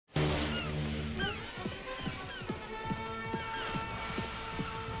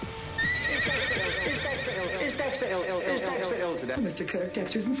today. Mr. Kirk,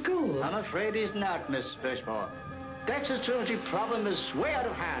 Dexter's in school. I'm afraid he's not, Miss Fishmore. Dexter's truancy problem is way out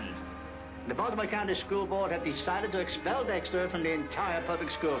of hand. The Baltimore County School Board have decided to expel Dexter from the entire public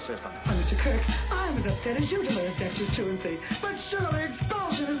school system. Oh, Mr. Kirk, I'm as upset as you to learn Dexter's truancy. But surely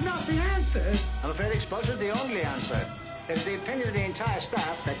expulsion is not the answer. I'm afraid expulsion is the only answer. It is the opinion of the entire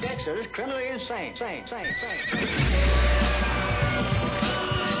staff that Dexter is criminally insane.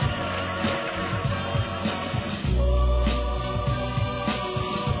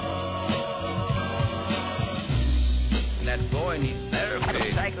 That boy needs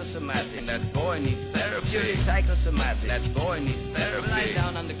therapy. Psychosomatic. That boy needs therapy. Psychosomatic. That boy needs therapy. Lie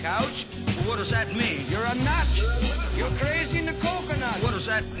down on the couch. Well, what does that mean? You're a nut. You're crazy in the coconut. What does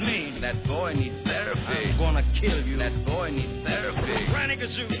that mean? That boy needs therapy. I'm gonna kill you. That boy needs therapy. Granny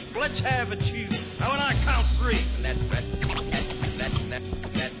Gazoo, let's have it, you. Now when I count 3. That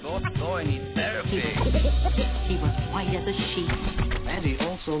boy needs therapy. He was white as a sheet. And he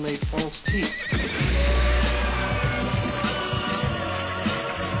also made false teeth.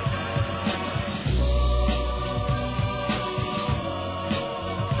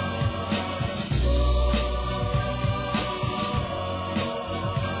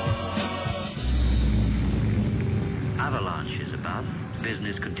 Avalanche is above.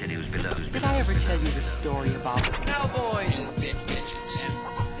 Business continues below. Did I ever tell you the story about Cowboys. Bitches. And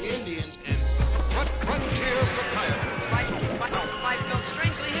the Indians and frontier psychiatry. I felt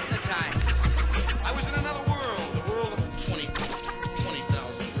strangely hypnotized. I was in another world, the world of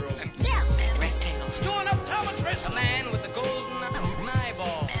 20,000 girls. And Rectangles. Doing up optometrist. A man with the golden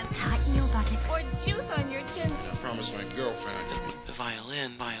eyeball. tighten your buttock? Or juice on your chin. I promised my girlfriend I'd The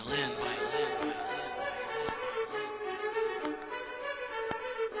violin.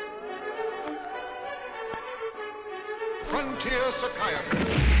 frontier psychiatry.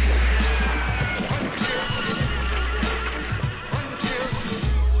 Frontier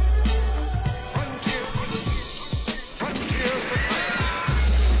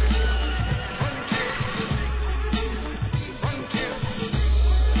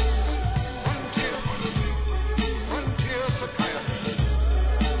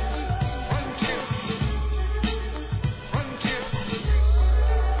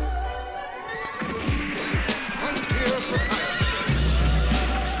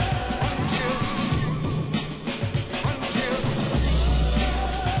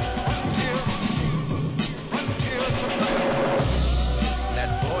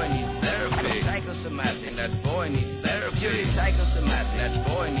Psychosomatic. That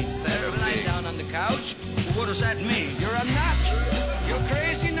boy needs therapy. Lie down on the couch. Well, what does that mean? You're a nut. You're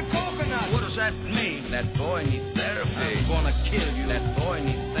crazy in the coconut. What does that mean? That boy needs therapy. I'm gonna kill you. That boy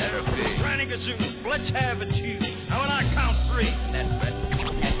needs therapy. Granny Gazoo, let's have it, you. Now when I count 3. That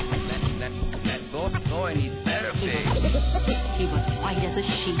boy needs therapy. He was white as a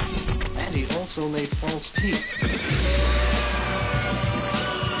sheet. And he also made false teeth.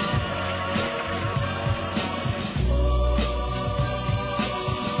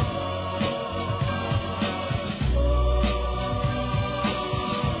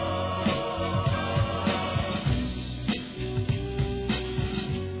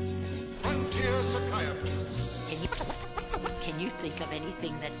 Can you think of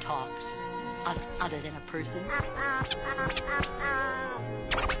anything that talks other than a person?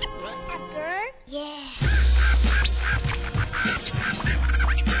 A bird? Yeah.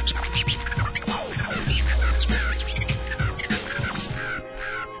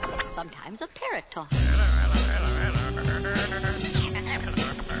 Sometimes a parrot talks.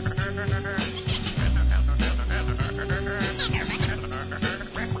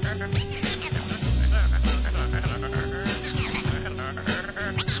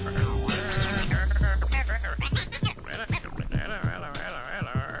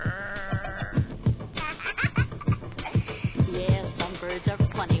 Yeah, some birds are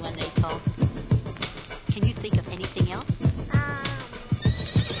funny when they talk. Can you think of anything else?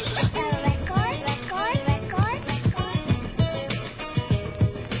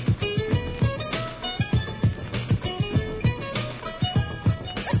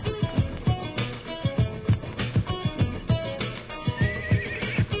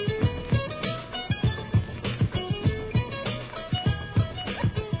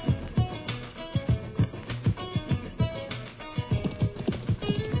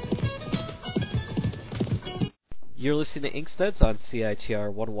 You're listening to Inkstuds on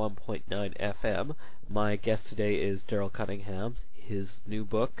CITR 101.9 FM. My guest today is Darryl Cunningham. His new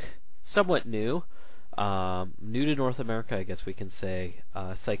book, somewhat new to North America, I guess we can say,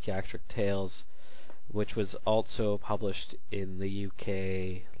 Psychiatric Tales, which was also published in the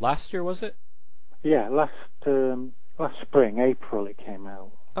UK last year, was it? Yeah, last spring, April, it came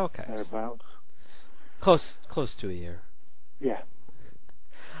out. Okay. Thereabouts. Close to a year. Yeah.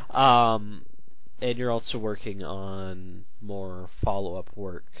 And you're also working on more follow-up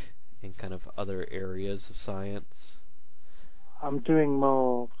work in kind of other areas of science? I'm doing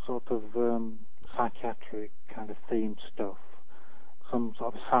more sort of psychiatric kind of themed stuff, some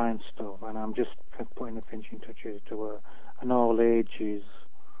sort of science stuff, and I'm just putting the finishing touches to an all ages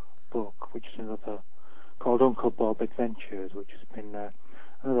book, which is another called Uncle Bob Adventures, which has been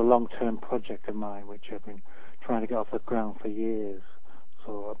another long-term project of mine, which I've been trying to get off the ground for years.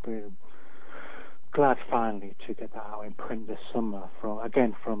 So I've been glad finally to get that out in print this summer from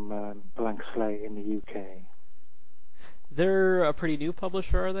Blank Slate in the UK. They're a pretty new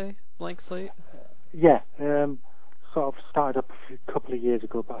publisher, are they? Blank Slate? Yeah, sort of started up a couple of years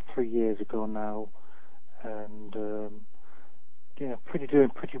ago, about 3 years ago now, and doing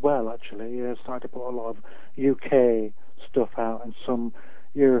pretty well actually. Started to put a lot of UK stuff out and some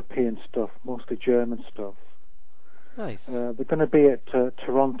European stuff, mostly German stuff. Nice. They're going to be at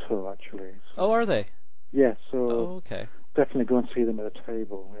Toronto actually. So. Oh, are they? Yeah, so okay. Definitely go and see them at the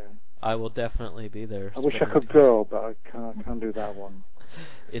table. Yeah. I will definitely be there. I wish I could go, but I can't do that one.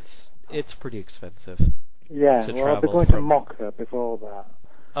 It's pretty expensive. Yeah, well, I'll be going to Mocha before that.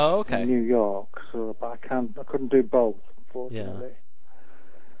 Oh, okay. In New York, so but I couldn't do both, unfortunately.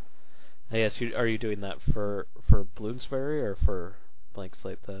 Yeah. Yes, are you doing that for Bloomsbury or for Blank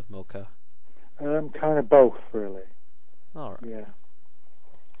Slate, the Mocha? Kind of both, really. All right. Yeah.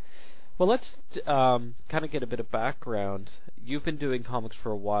 Well, let's kind of get a bit of background. You've been doing comics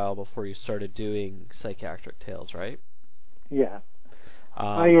for a while before you started doing Psychiatric Tales, right? Yeah.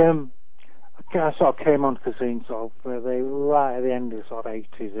 I sort of came onto the scene sort of right at the end of the sort of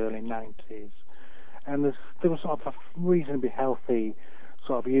 80s, early 90s, and there was sort of a reasonably healthy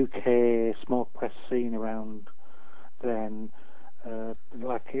sort of UK small press scene around then.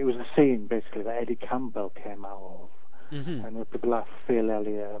 Like it was a scene basically that Eddie Campbell came out of. Mm-hmm. And people like Phil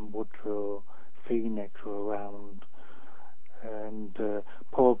Elliott and Woodrow Phoenix were around, and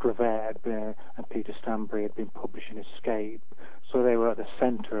Paul Gravett and Peter Stanbury had been publishing Escape, so they were at the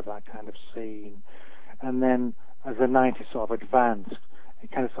centre of that kind of scene. And then as the 90s sort of advanced,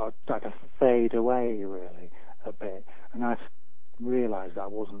 it kind of sort of started to fade away really a bit, and I realised I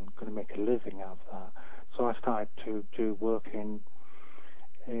wasn't going to make a living out of that, so I started to do work in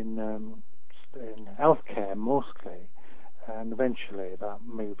healthcare mostly. And eventually that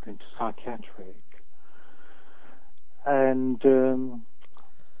moved into psychiatric. And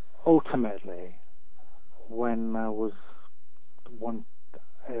ultimately, when the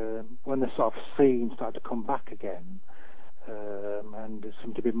sort of scene started to come back again, and it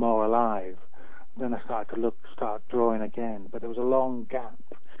seemed to be more alive, then I started to start drawing again. But there was a long gap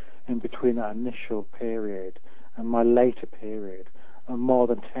in between that initial period and my later period of more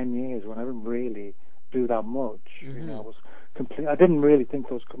than 10 years when I didn't really do that much. Mm-hmm. I didn't really think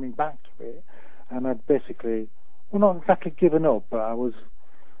I was coming back to it, and I'd basically, not exactly given up, but I was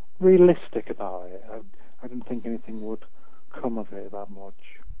realistic about it. I didn't think anything would come of it that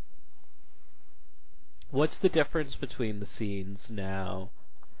much. What's the difference between the scenes now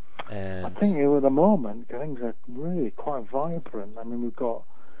and... I think at the moment things are really quite vibrant. I mean, we've got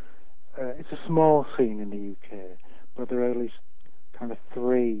it's a small scene in the UK, but there are at least kind of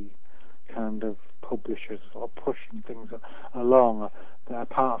 3 kind of publishers are pushing things along.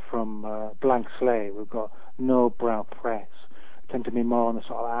 Apart from Blank Slate, we've got No Brow Press. They tend to be more on the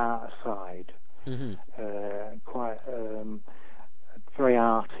sort of art side, mm-hmm. Quite very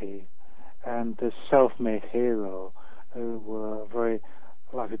arty. And the Self-Made Hero, who were very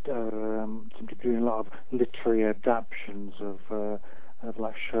seem to be doing a lot of literary adaptations of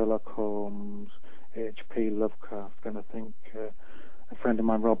like Sherlock Holmes, H.P. Lovecraft, and I think a friend of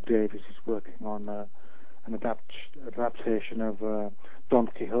mine, Rob Davies, is working on an adaptation of Don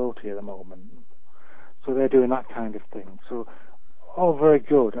Quixote at the moment. So they're doing that kind of thing. So all very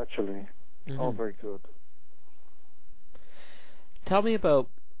good, actually. Mm-hmm. All very good. Tell me about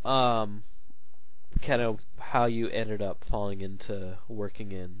kind of how you ended up falling into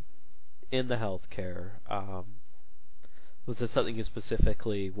working in the healthcare. Was it something you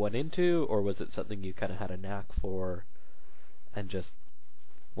specifically went into, or was it something you kind of had a knack for and just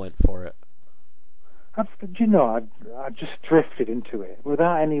went for it? I just drifted into it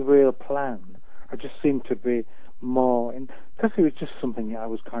without any real plan. I just seemed to be more because it was just something I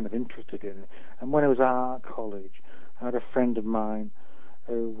was kind of interested in. And when I was at art college, I had a friend of mine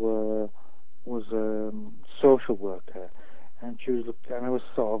who was a social worker, and I was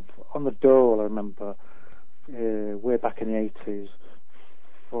sort of on the dole, I remember, way back in the 80s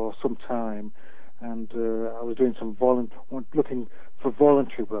for some time, and I was doing some looking for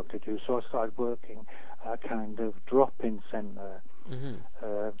voluntary work to do. So I started working at a kind of drop-in centre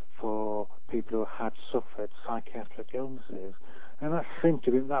for people who had suffered psychiatric illnesses, and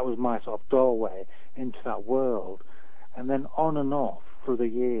that was my sort of doorway into that world. And then on and off through the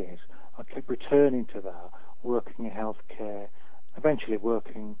years, I kept returning to that, working in healthcare, eventually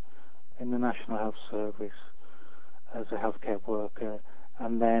working in the National Health Service as a healthcare worker,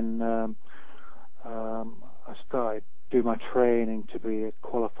 and then I started doing my training to be a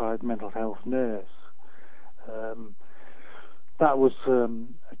qualified mental health nurse. That was a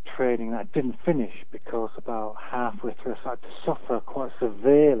training that I didn't finish because about halfway through I started to suffer quite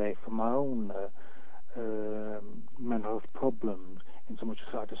severely from my own mental health problems, in so much as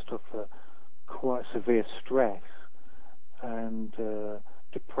I started to suffer quite severe stress and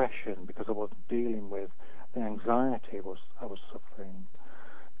depression because I wasn't dealing with the anxiety I was suffering.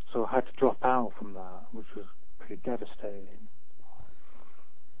 So I had to drop out from that, which was pretty devastating.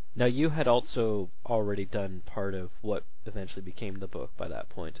 Now, you had also already done part of what eventually became the book by that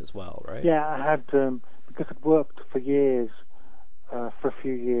point as well, right? Yeah, I had, because I'd worked for a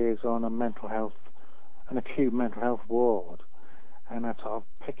few years on an acute mental health ward, and I sort of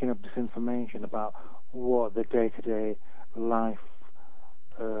picking up this information about what the day-to-day life,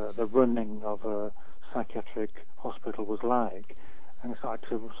 the running of a psychiatric hospital was like, and I started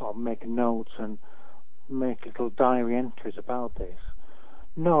to sort of make notes and make little diary entries about this,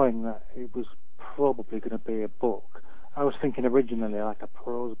 knowing that it was probably going to be a book. I was thinking originally like a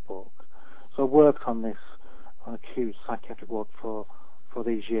prose book. So I worked on this acute psychiatric ward for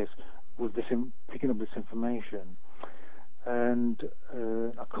these years with this picking up this information, and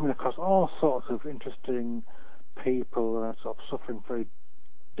coming across all sorts of interesting people sort of suffering very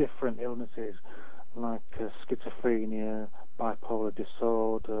different illnesses like schizophrenia, bipolar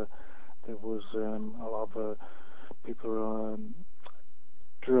disorder. There was a lot of people who are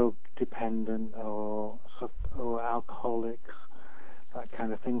drug dependent or alcoholics, that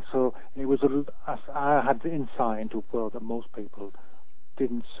kind of thing. So it was I had the insight into a world that most people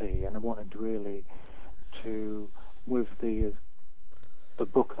didn't see, and I wanted really to, with the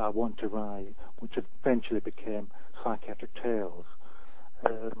book that I wanted to write, which eventually became Psychiatric Tales,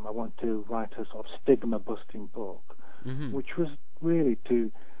 I wanted to write a sort of stigma-busting book, which was really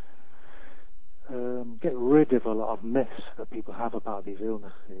to get rid of a lot of myths that people have about these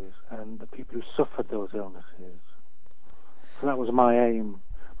illnesses and the people who suffered those illnesses. So that was my aim.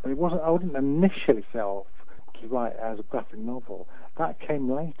 But I wouldn't initially set off to write it as a graphic novel. That came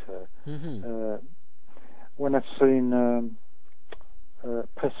later. When I'd seen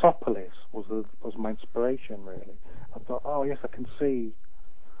Persepolis was my inspiration, really. I thought, oh yes, I can see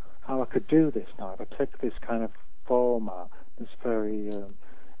how I could do this now. If I take this kind of format, this very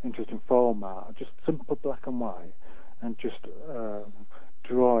interesting format, just simple black and white, and just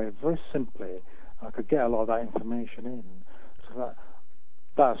draw it very simply, I could get a lot of that information in. So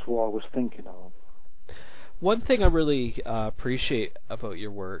that's what I was thinking of. One thing I really appreciate about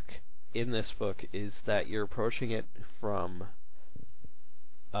your work in this book is that you're approaching it from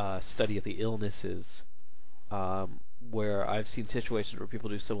a study of the illnesses, where I've seen situations where people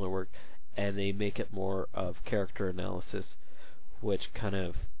do similar work and they make it more of character analysis, which kind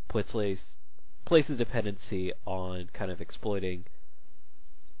of places dependency on kind of exploiting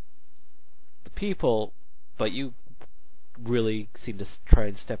the people, but you really seem to try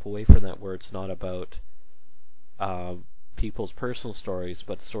and step away from that, where it's not about people's personal stories,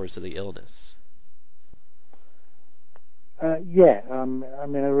 but stories of the illness. I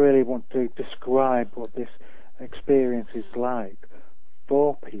really want to describe what this experience is like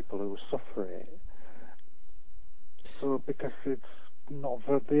for people who suffer it. So, because it's not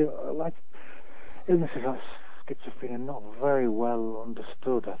very, like illnesses like schizophrenia, not very well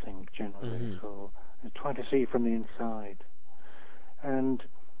understood, I think, generally. So I'm trying to see it from the inside. And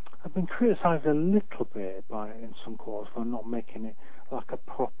I've been criticised a little bit in some quarters for not making it like a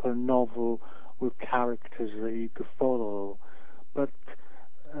proper novel with characters that you could follow. But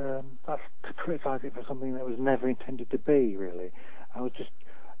that's to criticise it for something that was never intended to be, really. I was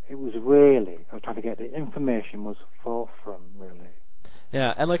trying to get the information was forefront, really.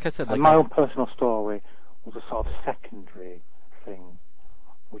 Yeah, and like I said, my own personal story was a sort of secondary thing,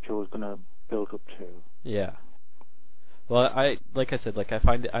 which I was going to build up to. Yeah. Well, I've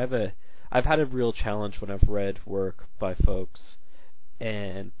had a real challenge when I've read work by folks,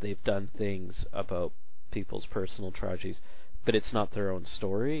 and they've done things about people's personal tragedies, but it's not their own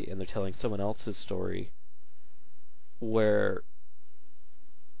story, and they're telling someone else's story, where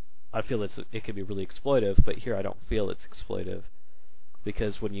I feel it can be really exploitive, but here I don't feel it's exploitive.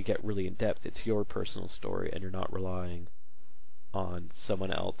 because when you get really in depth, it's your personal story, and you're not relying on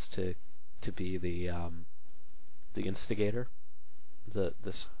someone else to be the instigator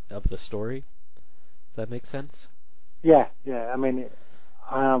of the story. Does that make sense? Yeah. I mean, it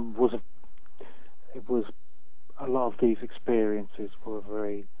was a lot of these experiences were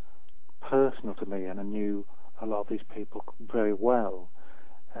very personal to me, and I knew a lot of these people very well.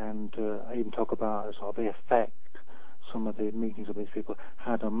 And I even talk about sort of the effect some of the meetings of these people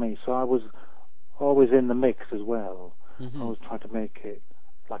had on me. So I was always in the mix as well. I was trying to make it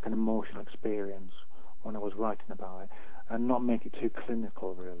like an emotional experience when I was writing about it, and not make it too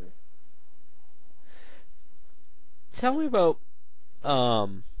clinical, really. Tell me about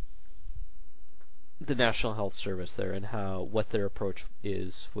the National Health Service there, and what their approach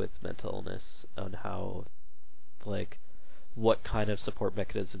is with mental illness, and how, like, what kind of support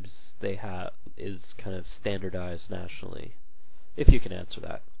mechanisms they have is kind of standardized nationally, if you can answer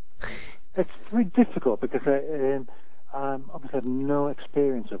that. It's very difficult because I obviously have no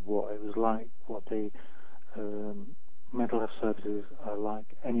experience of what it was like, what the mental health services are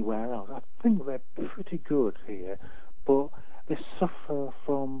like anywhere else. I think they're pretty good here, but they suffer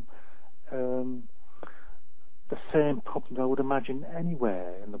from the same problems I would imagine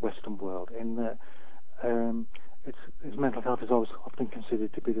anywhere in the Western world, in that its mental health is always often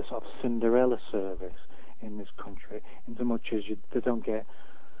considered to be the sort of Cinderella service in this country, in so much as they don't get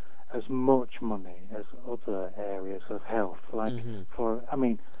as much money as other areas of health. Like,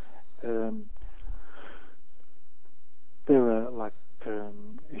 there are like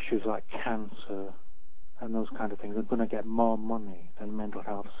issues like cancer and those kind of things are going to get more money than mental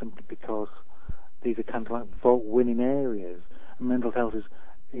health, simply because these are kind of like vote-winning areas. And mental health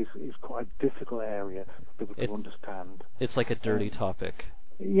is quite a difficult area for people to understand. It's like a dirty topic.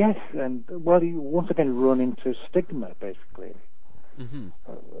 Yes, and well, you once again run into stigma, basically.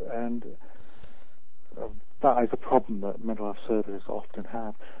 And that is a problem that mental health services often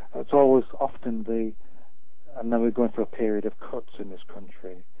have. It's always often and now we're going through a period of cuts in this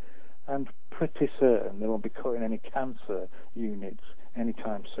country, and pretty certain they won't be cutting any cancer units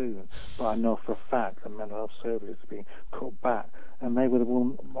anytime soon. But I know for a fact that mental health services are being cut back, and they were the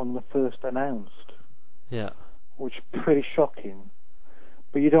one of the first announced. Yeah. Which is pretty shocking.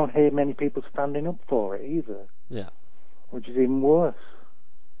 But you don't hear many people standing up for it either. Yeah. Which is even worse.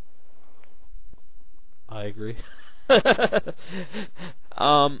 I agree.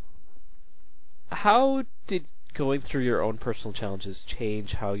 How did going through your own personal challenges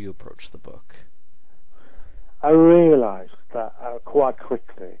change how you approach the book? I realised that quite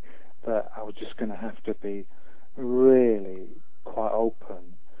quickly that I was just going to have to be really quite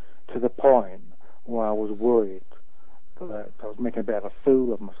open, to the point where I was worried that I was making a bit of a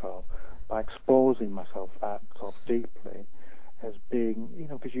fool of myself by exposing myself that sort of deeply, as being,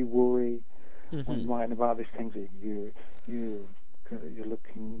 because you worry when writing about these things, you're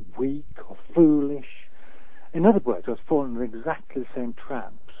looking weak or foolish. In other words, I was falling into exactly the same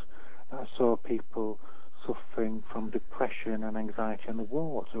traps that I saw people suffering from depression and anxiety on the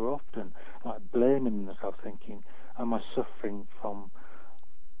wards, who are often like blaming themselves, thinking, am I suffering from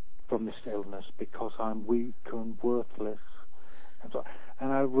this illness because I'm weak and worthless?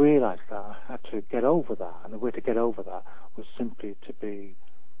 And I realised that I had to get over that, and the way to get over that was simply to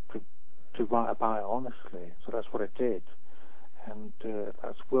write about it honestly. So that's what I did, and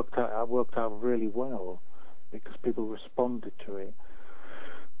that's worked out really well, because people responded to it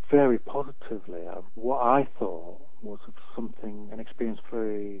very positively. What I thought was an experience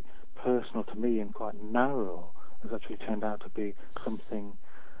very personal to me and quite narrow, has actually turned out to be something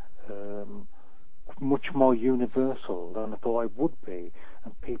much more universal than I thought it would be,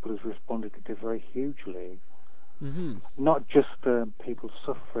 and people have responded to it very hugely. Not just people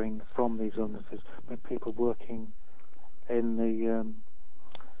suffering from these illnesses, but people working in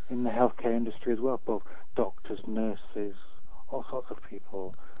the healthcare industry as well, both doctors, nurses, all sorts of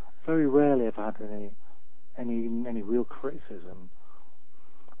people. Very rarely have I had any real criticism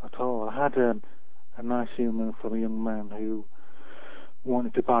at all. I had a nice email from a young man who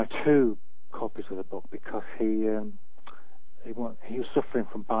wanted to buy 2 copies of the book because he was suffering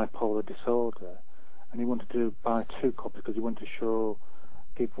from bipolar disorder, and he wanted to buy 2 copies because he wanted to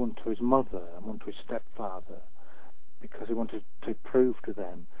give one to his mother and one to his stepfather, because he wanted to prove to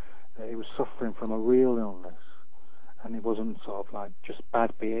them that he was suffering from a real illness, and it wasn't sort of like just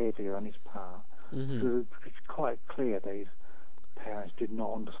bad behaviour on his part. So it's quite clear that his parents did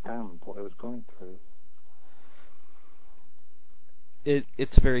not understand what he was going through.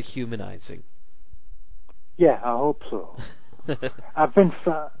 It's very humanizing. Yeah, I hope so. It's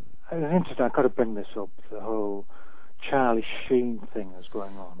interesting, I've got to bring this up, the whole Charlie Sheen thing that's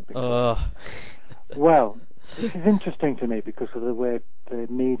going on. Well, this is interesting to me because of the way the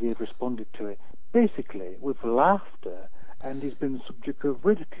media responded to it. Basically, with laughter, and he's been the subject of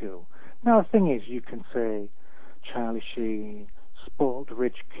ridicule. Now, the thing is, you can say Charlie Sheen, spoiled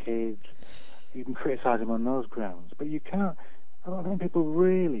rich kid, you can criticise him on those grounds, but you can't. I don't think people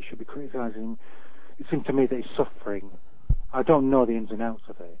really should be criticising him. It seems to me that he's suffering. I don't know the ins and outs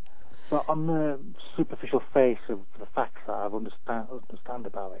of it, but on the superficial face of the facts that I understand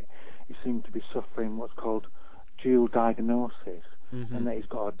about it, he seems to be suffering what's called dual diagnosis, and that he's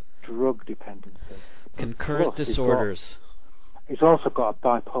got a drug dependency. Concurrent disorders. He's also got a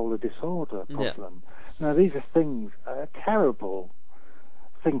bipolar disorder problem. Yeah. Now, these are things, a terrible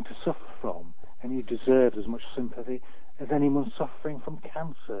thing to suffer from, and he deserves as much sympathy as anyone suffering from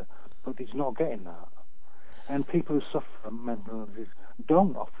cancer, but he's not getting that. And people who suffer from mental illnesses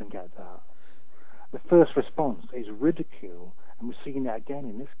don't often get that. The first response is ridicule, and we're seeing that again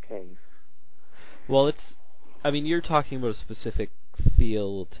in this case. Well, you're talking about a specific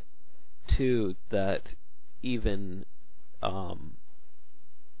field, too, that even, at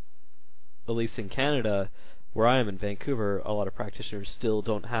least in Canada, where I am in Vancouver, a lot of practitioners still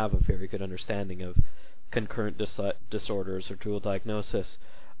don't have a very good understanding of concurrent disorders or dual diagnosis,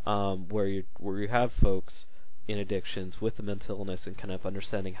 where you have folks in addictions with the mental illness and kind of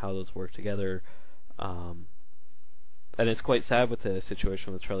understanding how those work together. And it's quite sad with the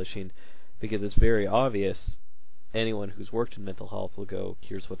situation with Charlie Sheen, because it's very obvious. Anyone who's worked in mental health will go,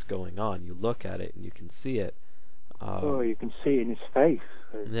 here's what's going on. You look at it and you can see it. You can see it in his face.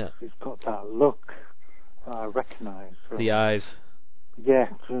 He's got that look that I recognise. The eyes. Yeah,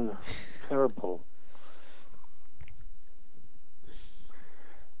 terrible.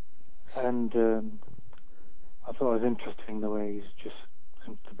 And I thought it was interesting the way he's just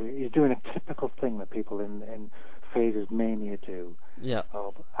seems to be. He's doing a typical thing that people in phases mania do. Yeah.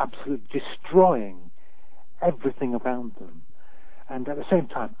 Of absolutely destroying everything around them, and at the same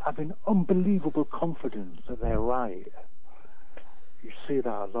time having unbelievable confidence that they're right. You see that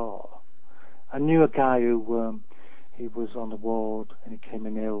a lot. I knew a guy who he was on the ward and he came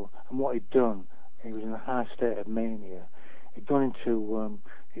in ill, and what he'd done, he was in a high state of mania. He'd gone into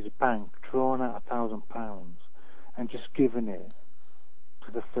his bank, drawn out £1,000, and just given it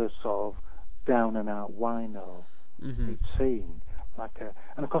to the first sort of down and out wino he'd seen.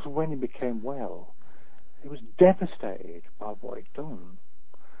 And of course, when he became well, he was devastated by what he'd done.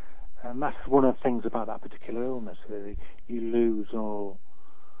 And that's one of the things about that particular illness, that you lose all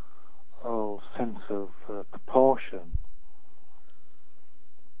sense of proportion.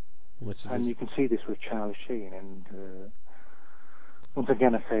 And you can see this with Charlie Sheen, and once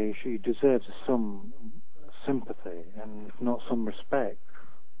again I say she deserves some sympathy and if not some respect.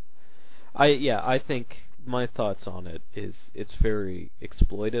 I think my thoughts on it is it's very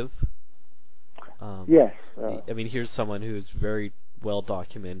exploitive. Yes. Here's someone who's very well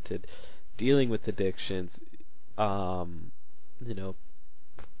documented, dealing with addictions,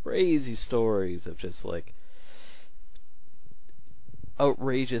 crazy stories of just like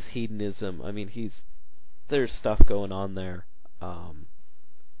outrageous hedonism. There's stuff going on there,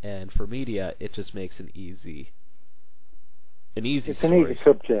 and for media, it just makes an easy it's story. An easy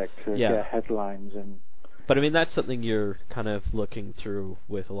subject to get headlines and. But that's something you're kind of looking through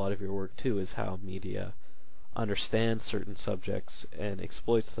with a lot of your work too, is how media understands certain subjects and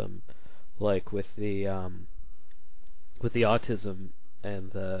exploits them, like with the autism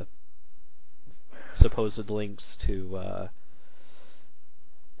and the supposed links to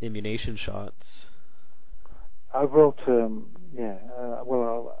immunization shots. I wrote, I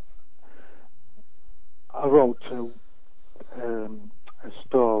wrote a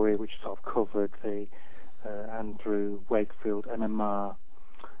story which sort of covered the Andrew Wakefield MMR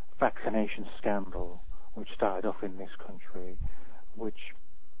vaccination scandal, which started off in this country, which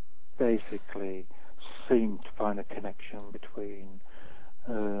basically seemed to find a connection between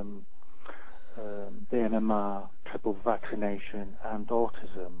the MMR triple vaccination and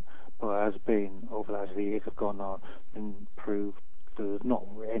autism, but has been, as the years have gone on, been proved there's not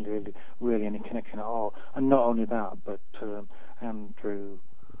really any connection at all. And not only that, but Andrew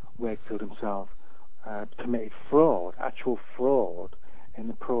Wakefield himself committed actual fraud in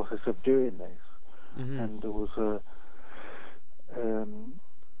the process of doing this, and there was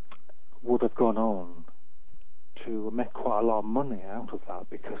would have gone on to make quite a lot of money out of that,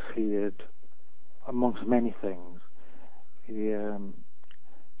 because he had, amongst many things, he and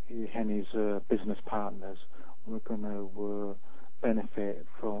his business partners were going to benefit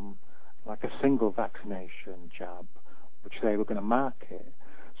from like a single vaccination jab, which they were going to market,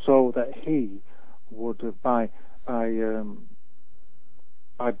 so that he would, by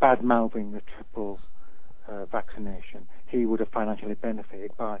by bad-mouthing the triple vaccination, he would have financially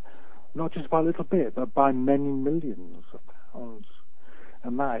benefited by, not just by a little bit, but by many millions of pounds.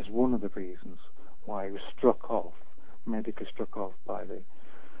 And that is one of the reasons why he was medically struck off by the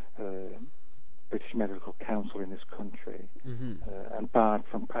British Medical Council in this country, and barred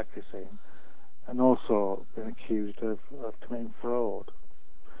from practicing, and also been accused of committing fraud.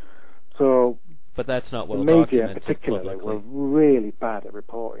 So, but that's not well the media documented particularly publicly. were really bad at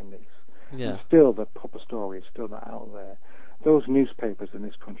reporting this. Yeah. And still, the proper story is still not out there. Those newspapers in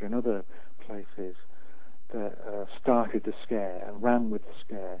this country and other places that started the scare and ran with the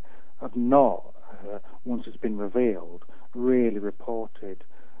scare have not, once it's been revealed, really reported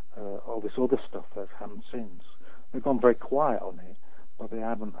all this other stuff that's happened since. They've gone very quiet on it, but they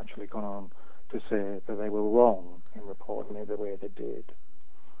haven't actually gone on to say that they were wrong in reporting it the way they did.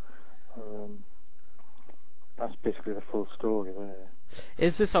 That's basically the full story there.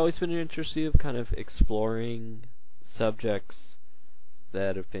 Has this always been an interest of kind of exploring subjects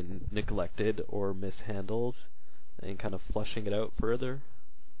that have been neglected or mishandled and kind of fleshing it out further?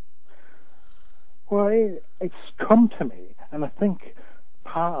 Well, it's come to me, and I think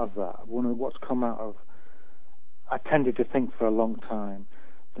part of that, one of what's come out of, I tended to think for a long time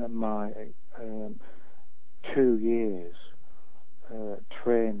that my 2 years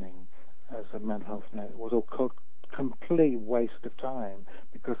training as a mental health nurse was a complete waste of time,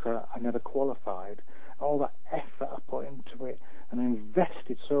 because I never qualified. All that effort I put into it, and I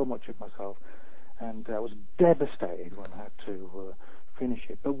invested so much of myself, and I was devastated when I had to finish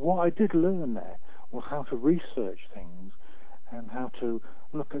it. But what I did learn there was how to research things and how to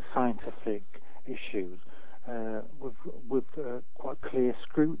look at scientific issues with quite clear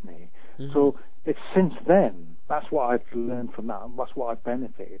scrutiny. Mm-hmm. So it's since then, that's what I've learned from that, and that's what I've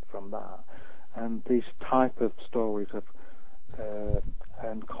benefited from that. And these type of stories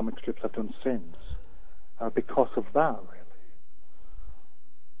and comic strips I've done since because of that, really.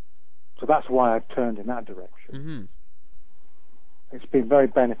 So that's why I've turned in that direction. Mm-hmm. It's been very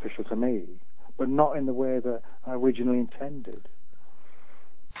beneficial to me, but not in the way that I originally intended.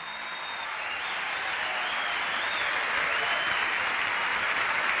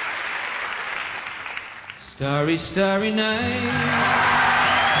 Starry, starry night,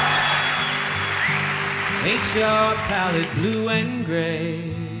 ain't your palette blue and gray?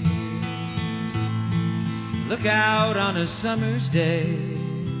 Look out on a summer's day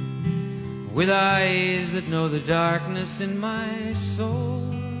with eyes that know the darkness in my soul.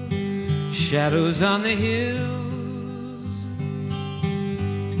 Shadows on the hills,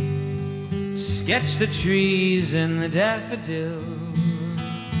 sketch the trees and the daffodils.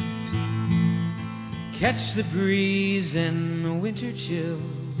 Catch the breeze and the winter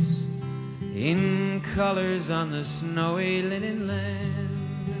chills in colors on the snowy linen land.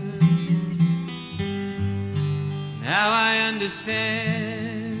 Now I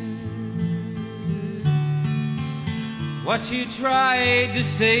understand what you tried to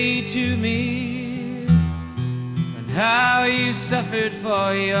say to me, and how you suffered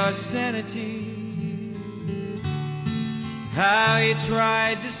for your sanity, how you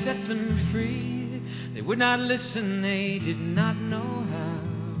tried to set them free. They would not listen, they did not know how.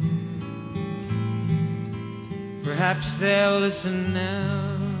 Perhaps they'll listen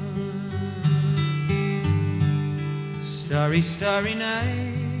now. Starry, starry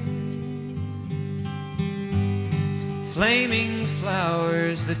night, flaming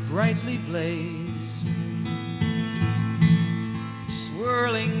flowers that brightly blaze,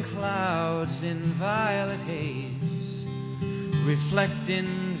 swirling clouds in violet haze, reflect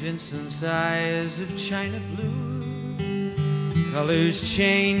in Vincent's eyes of china blue, colors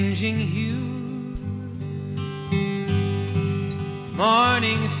changing hue,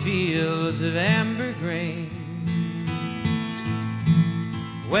 morning fields of amber grain,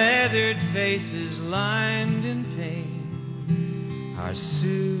 weathered faces lined in pain are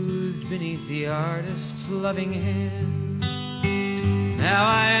soothed beneath the artist's loving hand. Now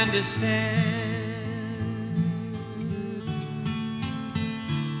I understand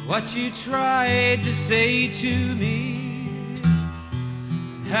what you tried to say to me,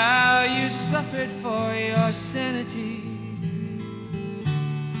 how you suffered for your sanity,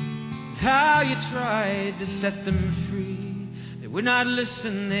 how you tried to set them free. They would not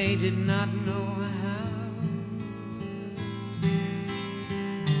listen, they did not know how.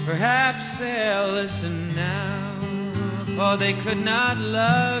 Perhaps they'll listen now, for they could not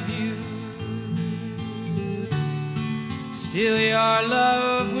love you. Still your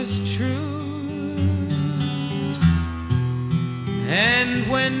love was true, And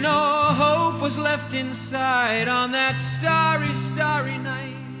when no hope was left inside on that starry, starry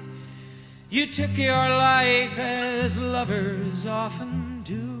night, you took your life as lovers often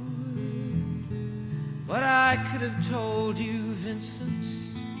do. But I could have told you, Vincent,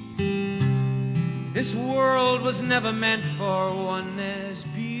 this world was never meant for one as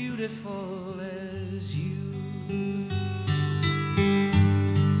beautiful as you.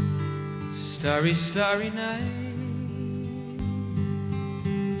 Starry, starry night,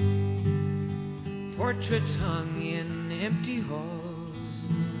 portraits hung in empty halls,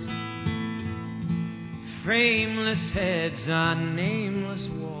 frameless heads on nameless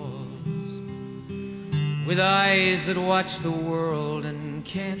walls, with eyes that watch the world and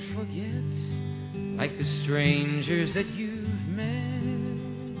can't forget, like the strangers that you've met.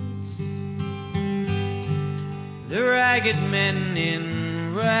 The ragged men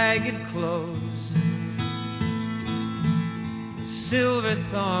in ragged clothes, the silver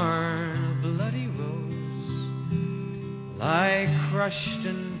thorn, a bloody rose, lie crushed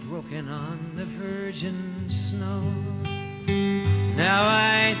and broken on the virgin snow. Now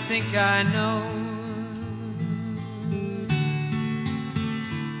I think I know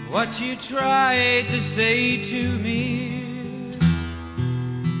what you tried to say to me,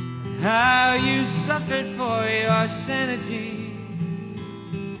 how you suffered for your sanity,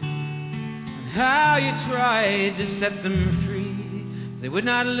 and how you tried to set them free. They would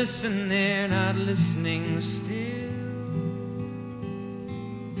not listen, they're not listening still.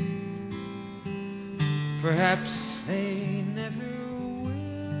 Perhaps they never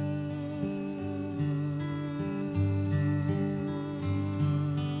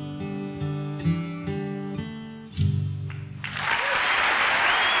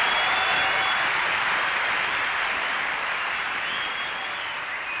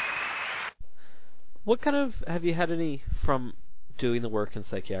What kind of, have you had any from doing the work in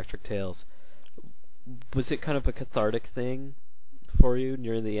Psychiatric Tales? Was it kind of a cathartic thing for you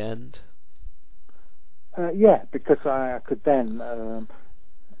near the end? Yeah, because I could then,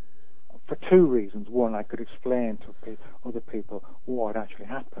 for two reasons. One, I could explain to other people what had actually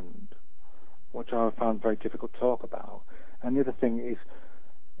happened, which I found very difficult to talk about. And the other thing is,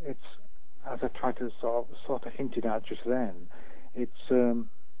 it's, as I tried to sort of hinted at just then, it's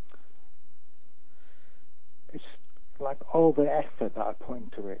like all the effort that I put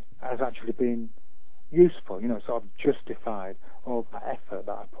into it has actually been useful, sort of justified all that effort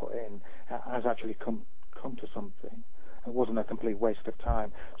that I put in has actually come to something. It wasn't a complete waste of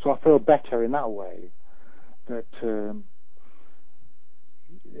time. So I feel better in that way, that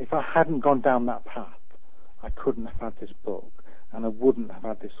if I hadn't gone down that path, I couldn't have had this book, and I wouldn't have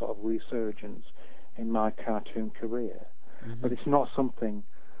had this sort of resurgence in my cartoon career. Mm-hmm. But it's not something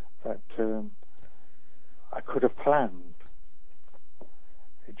that I could have planned.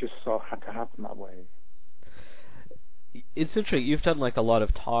 It just sort of had to happen that way. It's interesting. You've done like a lot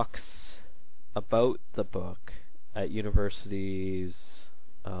of talks about the book at universities,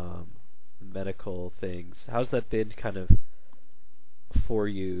 medical things. How's that been kind of for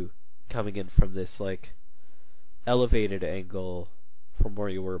you, coming in from this like elevated angle from where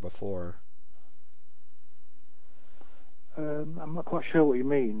you were before? I'm not quite sure what you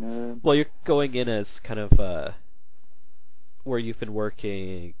mean. Well, you're going in as kind of where you've been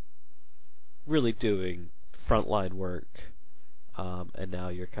working, really doing frontline work, and now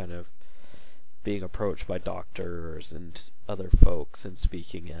you're kind of being approached by doctors and other folks and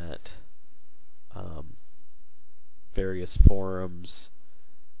speaking at various forums,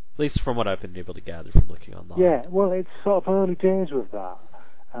 at least from what I've been able to gather from looking online. Yeah, well, it's sort of early days with that.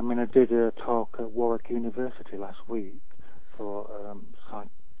 I mean, I did a talk at Warwick University last week for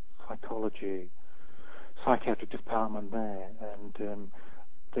psychology, psychiatric department there, and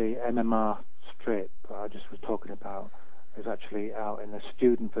the MMR strip I just was talking about is actually out in the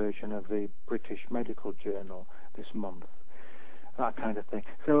student version of the British Medical Journal this month, that kind of thing.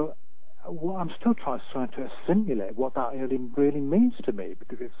 So I'm still trying to assimilate what that really means to me,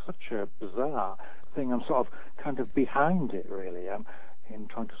 because it's such a bizarre thing. I'm sort of kind of behind it, really. I'm in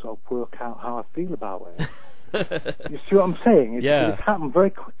trying to sort of work out how I feel about it. You see what I'm saying? It's happened very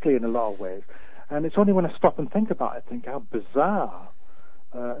quickly in a lot of ways. And it's only when I stop and think about it, I think how bizarre.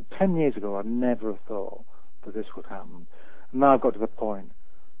 10 years ago, I never have thought that this would happen. And now I've got to the point,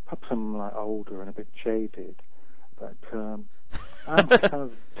 perhaps I'm like older and a bit jaded, but I'm kind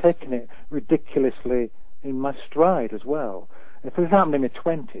of taking it ridiculously in my stride as well. If it had happened in my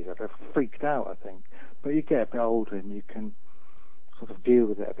 20s, I'd have freaked out, I think. But you get a bit older and you can sort of deal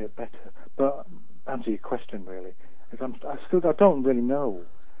with it a bit better. But answer your question, really, is I don't really know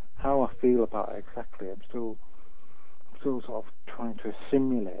how I feel about it exactly. I'm still still sort of trying to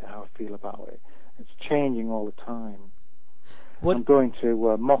assimilate how I feel about it. It's changing all the time. I'm going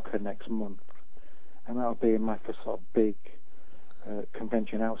to Mocha next month, and that'll be my first sort of big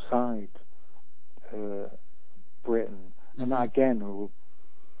convention outside Britain. And that again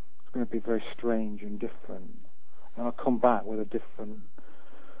it's going to be very strange and different. And I'll come back with a different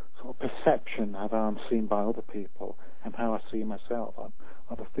sort of perception of how I'm seen by other people and how I see myself. I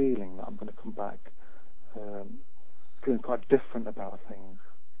have a feeling that I'm going to come back feeling quite different about things.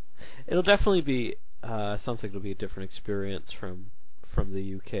 It'll definitely be, sounds like it'll be a different experience from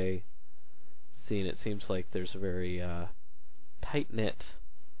the UK scene. It seems like there's a very tight-knit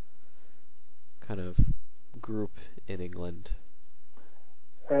kind of group in England.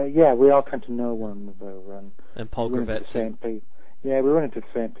 Yeah, we all tend to know one another. And Paul Gravet's yeah, we run into the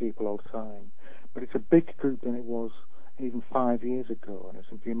same people all the time. But it's a bigger group than it was even 5 years ago, and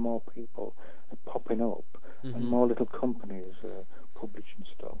there's been more people popping up, and more little companies publishing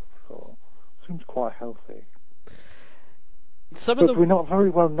stuff. So it seems quite healthy. But we're not very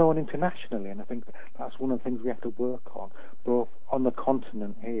well known internationally, and I think that's one of the things we have to work on, both on the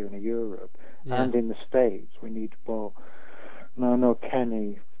continent here in Europe and in the States. We need more. Now, I know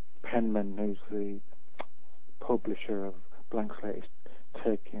Kenny Penman, who's the publisher of Blank Slate, is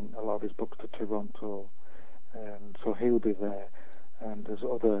taking a lot of his books to Toronto, and so he'll be there, and there's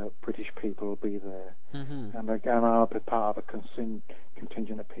other British people will be there, and again I'll be part of a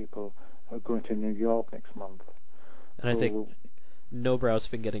contingent of people who are going to New York next month. And I think No Brow's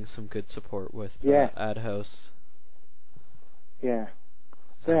been getting some good support with Ad House. Yeah,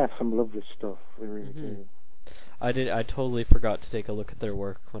 they have some lovely stuff. They really do. I totally forgot to take a look at their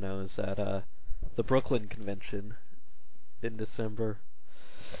work when I was at the Brooklyn convention in December.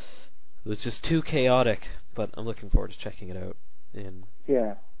 It was just too chaotic, but I'm looking forward to checking it out in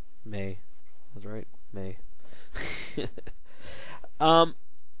May. That's right, May.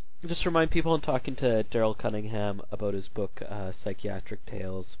 Just to remind people, I'm talking to Darryl Cunningham about his book, Psychiatric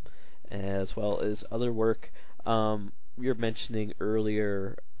Tales, as well as other work. You were mentioning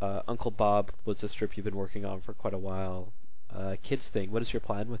earlier, Uncle Bob was a strip you've been working on for quite a while. Kids Thing, what is your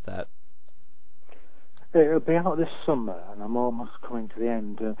plan with that? It'll be out this summer, and I'm almost coming to the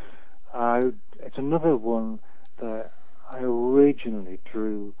end. It's another one that I originally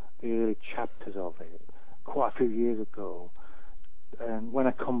drew the early chapters of it quite a few years ago. And when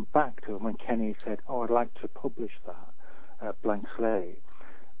I come back to it, when Kenny said, I'd like to publish that at Blank Slate,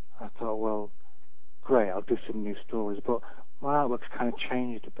 I thought, well, great, I'll do some new stories. But my artwork's kind of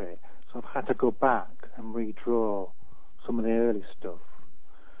changed a bit, so I've had to go back and redraw some of the early stuff,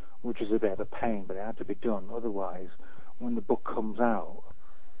 which is a bit of a pain, but it had to be done. Otherwise, when the book comes out,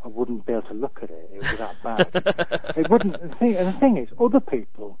 I wouldn't be able to look at it. It was that bad. It wouldn't. And the thing is, other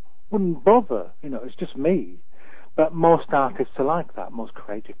people wouldn't bother. It's just me. But most artists are like that. Most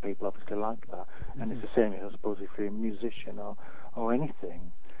creative people obviously like that. And it's the same, I suppose, if you're a musician or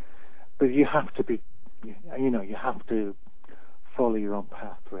anything. But you have to be, you have to follow your own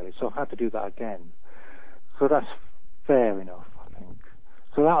path, really. So I had to do that again. So that's fair enough, I think.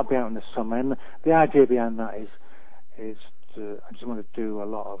 So that'll be out in the summer. And the idea behind that is I just want to do a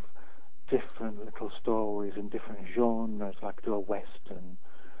lot of different little stories in different genres, like do a western,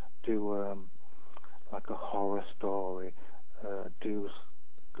 do like a horror story, do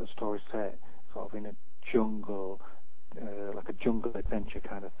a story set sort of in a jungle, like a jungle adventure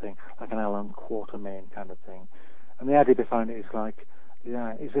kind of thing, like an Alan Quatermain kind of thing. And the idea behind it is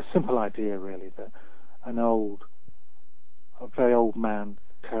it's a simple idea really, that a very old man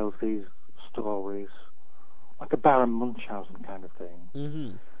tells these stories, like a Baron Munchausen kind of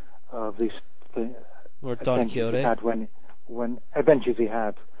thing, of these or Don Quixote. He had when adventures he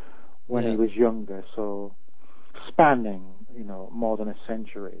had when he was younger, so spanning, more than a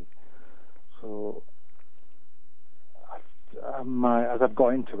century. So as I've got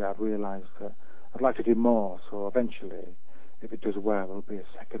into it, I've realised that I'd like to do more. So eventually, if it does well, there'll be a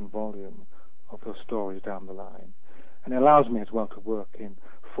second volume of those stories down the line, and it allows me as well to work in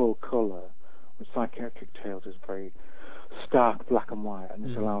full colour. With Psychiatric Tales is very stark black and white, and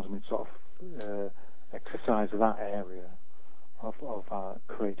this allows me to sort of exercise that area of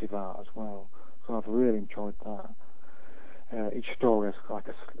creative art as well. So I've really enjoyed that. Each story has like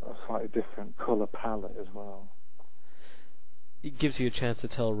a slightly different colour palette as well. It gives you a chance to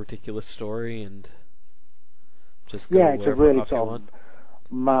tell a ridiculous story and just go it's a really sort of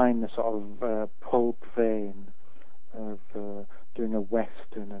mine the sort of pulp vein of doing a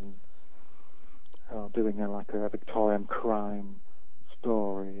western and doing like a Victorian crime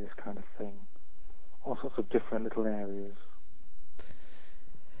story, this kind of thing. All sorts of different little areas.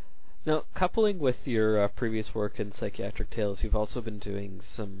 Now, coupling with your previous work in Psychiatric Tales, you've also been doing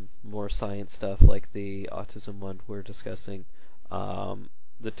some more science stuff, like the autism one we're discussing.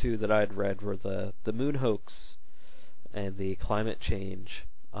 The two that I'd read were the moon hoax and the climate change.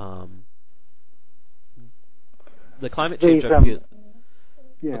 The climate change. This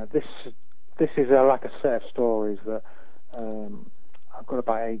is like a set of stories that I've got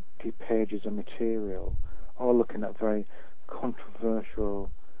about 80 pages of material, all looking at very controversial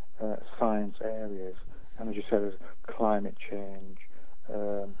science areas, and as you said, there's climate change,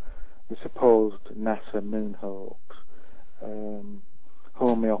 the supposed NASA moon hoax,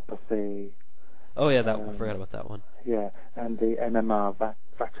 homeopathy. Oh yeah, I forgot about that one. Yeah, and the MMR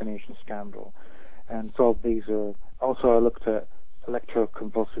vaccination scandal, and so these are. Also, I looked at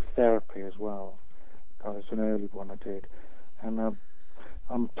electroconvulsive therapy as well. That was an early one I did, and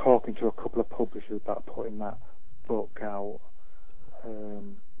I'm talking to a couple of publishers about putting that book out.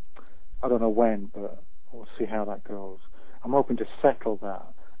 I don't know when, but we'll see how that goes. I'm hoping to settle that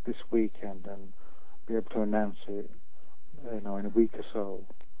this weekend and be able to announce it, in a week or so.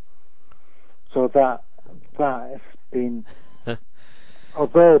 So that has been,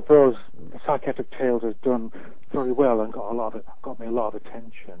 although the Psychiatric Tales has done very well and got me a lot of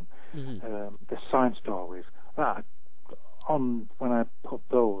attention. Mm-hmm. The science stories when I put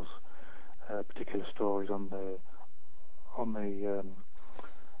those particular stories on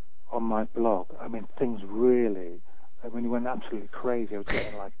my blog, I mean, things really, it went absolutely crazy. I was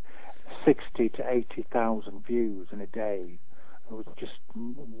getting like 60 to 80,000 views in a day. It was just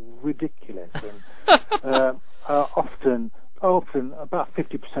ridiculous. And often about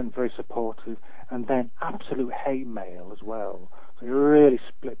 50% very supportive, and then absolute hate mail as well. So you really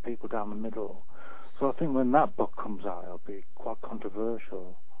split people down the middle. So I think when that book comes out, it'll be quite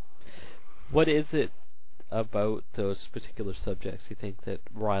controversial. What is it about those particular subjects you think that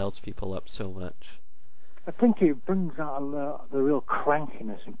riles people up so much? I think it brings out the real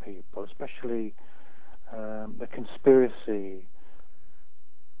crankiness in people, especially the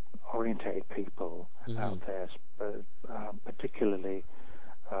conspiracy-orientated people out there, particularly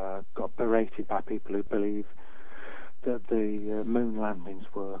got berated by people who believe that the moon landings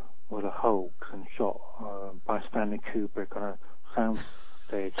were a hoax and shot by Stanley Kubrick on a sound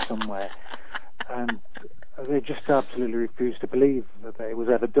stage somewhere, and they just absolutely refuse to believe that it was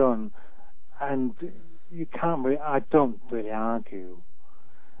ever done. And I don't really argue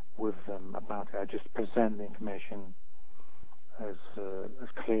with them about it. I just present the information as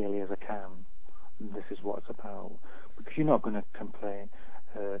clearly as I can. And this is what it's about, because you're not going to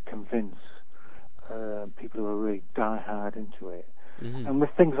convince people who are really die-hard into it. Mm-hmm. And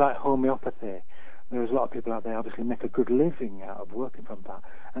with things like homeopathy, there's a lot of people out there obviously make a good living out of working from that,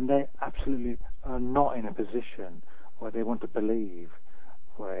 and they absolutely are not in a position where they want to believe,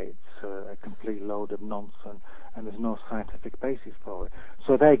 where it's a complete load of nonsense and there's no scientific basis for it.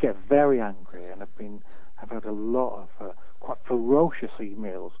 So they get very angry, and I've had a lot of quite ferocious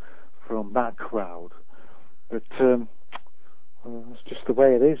emails from that crowd. But it's just the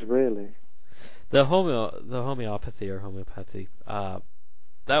way it is, really. The homeopathy,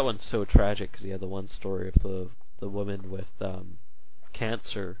 that one's so tragic, because you had the one story of the woman with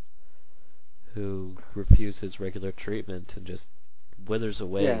cancer who refuses regular treatment and just withers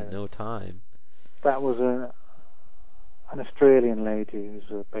away in no time. That was an Australian lady who's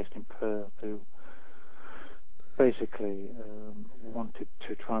based in Perth, who basically wanted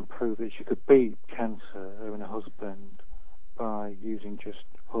to try and prove that she could beat cancer, her and her husband, by using just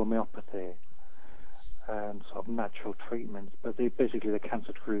homeopathy and sort of natural treatments. But the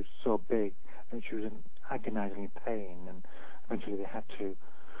cancer grew so big that she was in agonizing pain, and eventually they had to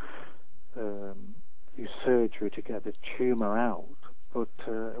use surgery to get the tumour out. But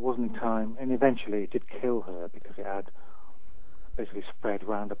it wasn't in time, and eventually it did kill her because it had basically spread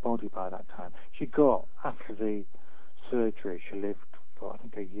around her body by that time. She got, after the surgery, she lived for I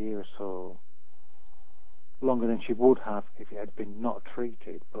think a year or so, longer than she would have if it had been not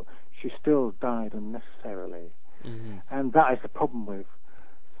treated, but she still died unnecessarily. Mm-hmm. And that is the problem with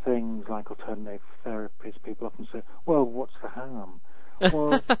things like alternative therapies. People often say, well, what's the harm?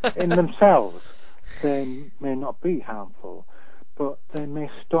 Well, in themselves, they may not be harmful, but they may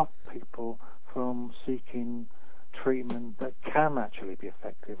stop people from seeking treatment that can actually be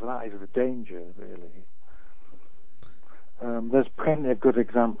effective. That is the danger, really. There's plenty of good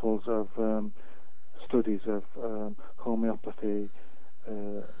examples of studies of homeopathy,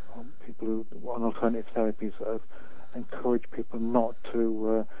 people who on alternative therapies that have encouraged people not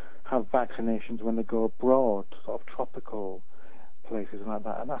to have vaccinations when they go abroad, sort of tropical places and like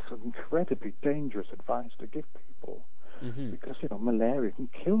that. And that's incredibly dangerous advice to give people. because malaria can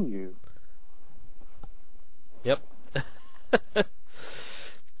kill you. Yep.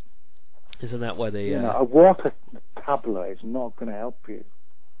 Isn't that why they? A water tablet is not going to help you.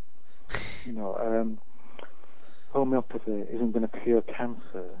 Homeopathy isn't going to cure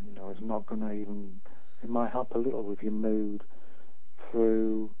cancer. It's not going to even. It might help a little with your mood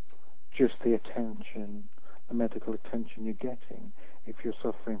through just the attention, the medical attention you're getting if you're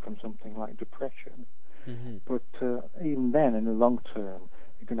suffering from something like depression. But even then, in the long term,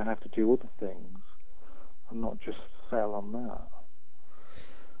 you're going to have to do other things and not just settle on that.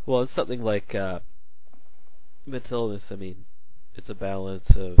 Well, it's something like mental illness. I mean, it's a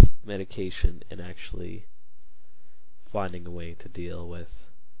balance of medication and actually finding a way to deal with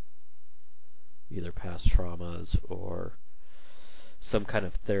either past traumas or some kind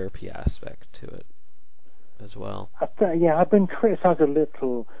of therapy aspect to it as well. I've been criticised a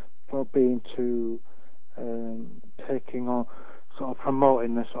little for being too taking on, sort of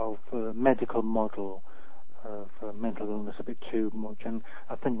promoting the sort of medical model of mental illness a bit too much, and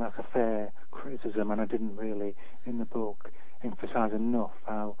I think that's a fair criticism, and I didn't really, in the book, emphasise enough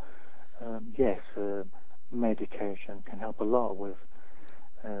how, yes, medication can help a lot with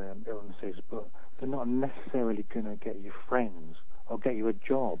illnesses, but they're not necessarily going to get you friends or get you a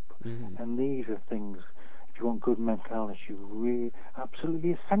job. And these are things, if you want good mental health, you really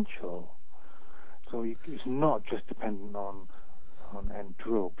absolutely essential. So it's not just dependent on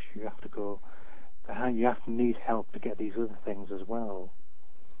drugs. You have to go. You have to need help to get these other things as well.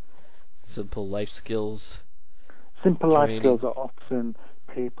 Simple life skills. Simple life skills are often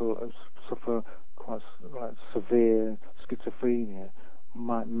people who suffer quite severe schizophrenia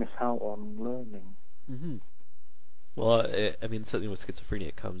might miss out on learning. Well, I mean, something with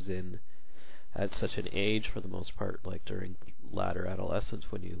schizophrenia comes in at such an age, for the most part, like during latter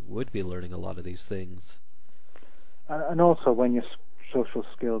adolescence, when you would be learning a lot of these things. And also when your social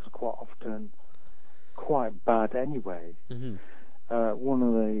skills are quite often quite bad anyway. One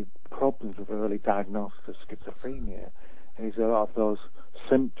of the problems with early diagnosis of schizophrenia is a lot of those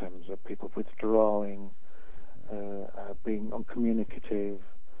symptoms of people withdrawing, being uncommunicative,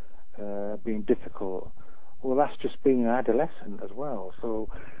 being difficult. Well, that's just being an adolescent as well. So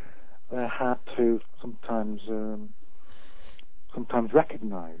they're hard to sometimes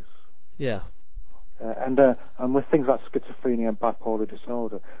recognise. Yeah. And with things like schizophrenia and bipolar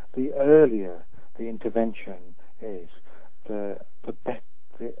disorder, the earlier the intervention is, the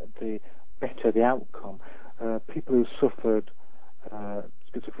better the outcome. People who suffered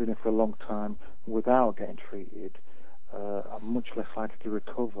schizophrenia for a long time without getting treated are much less likely to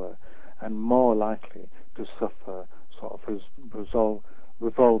recover and more likely to suffer sort of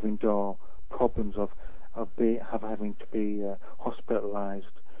revolving door problems of having to be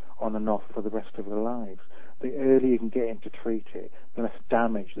hospitalised on and off for the rest of their lives. The earlier you can get in to treat it, the less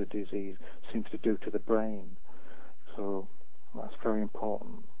damage the disease seems to do to the brain. So that's very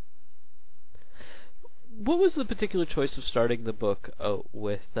important. What was the particular choice of starting the book out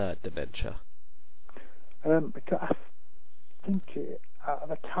with dementia? Because I think at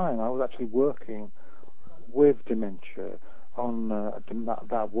the time I was actually working with dementia on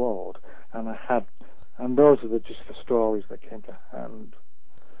that ward, and those are just the stories that came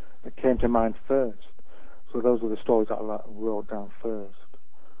to mind first. So those were the stories that I wrote down first.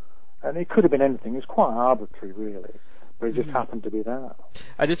 And it could have been anything. It's quite arbitrary, really. But it just happened to be that.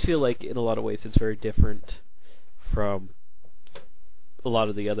 I just feel like, in a lot of ways, it's very different from a lot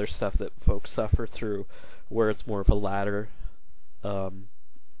of the other stuff that folks suffer through, where it's more of a latter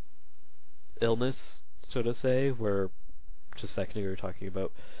illness, so to say, where just a second ago we were talking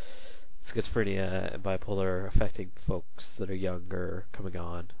about schizophrenia and bipolar affecting folks that are younger coming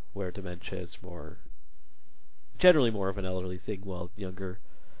on, where dementia is generally more of an elderly thing, while younger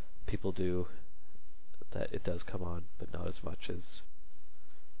people that it does come on, but not as much as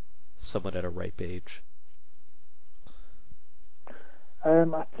someone at a ripe age.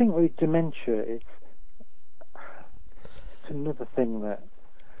 I think with dementia, it's another thing that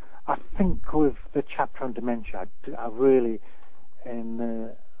I think with the chapter on dementia, I really,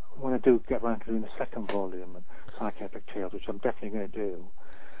 when I do get around to doing the second volume of Psychiatric Tales, which I'm definitely going to do,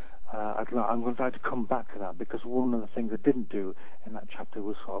 I'm going to like to come back to that, because one of the things I didn't do in that chapter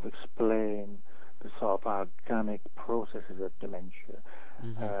was sort of explain the sort of organic processes of dementia,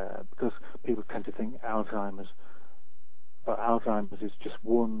 because people tend to think Alzheimer's, but Alzheimer's is just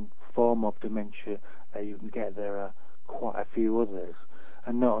one form of dementia that you can get. There are quite a few others,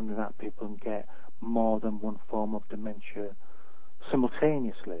 and not only that, people can get more than one form of dementia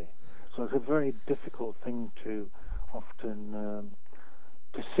simultaneously. So it's a very difficult thing to often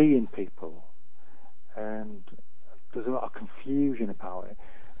to see in people, and there's a lot of confusion about it,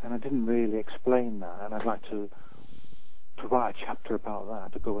 and I didn't really explain that, and I'd like to write a chapter about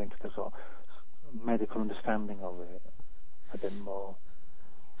that, to go into the sort of medical understanding of it a bit more.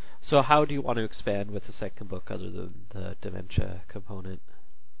 So how do you want to expand with the second book other than the dementia component?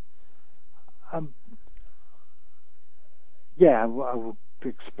 Yeah, I will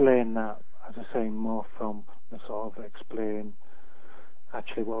explain that, as I say, more from the sort of explain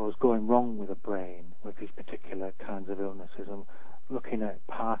actually what was going wrong with the brain with these particular kinds of illnesses, and looking at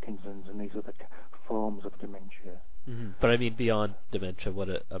Parkinson's and these other forms of dementia. Mm-hmm. But I mean, beyond dementia, what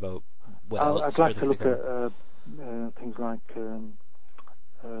else? I'd like to look at things like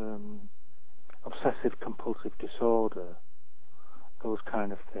obsessive compulsive disorder, those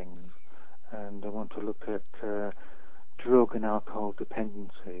kind of things, and I want to look at drug and alcohol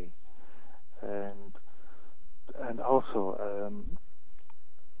dependency, and also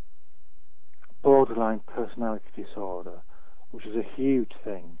borderline personality disorder, which is a huge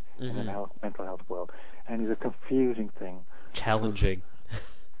thing in the mental health world, and is a confusing thing. Challenging.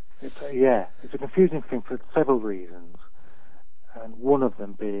 It's a confusing thing for several reasons, and one of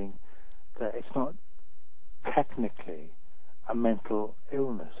them being that it's not technically a mental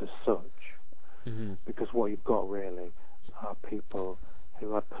illness as such, because what you've got really are people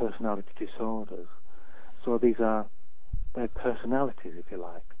who have personality disorders. So these are their personalities, if you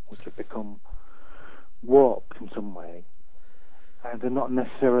like, which have become warped in some way, and they're not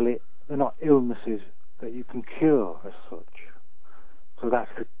illnesses that you can cure as such. So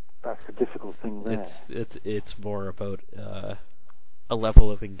that's the difficult thing there. It's more about a level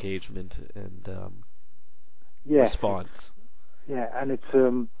of engagement and response. Yeah, and it's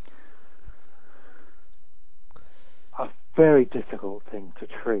a very difficult thing to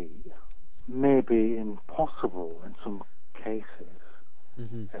treat, maybe impossible in some cases.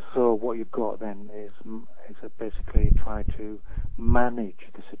 So what you've got then is basically try to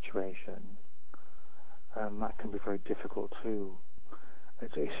manage the situation, and that can be very difficult too.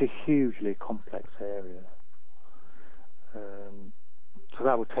 It's a hugely complex area, so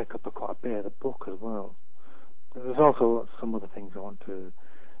that would take up quite a bit of the book as well. But there's also some other things I want to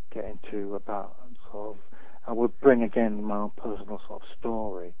get into about sort of. I would bring again my own personal sort of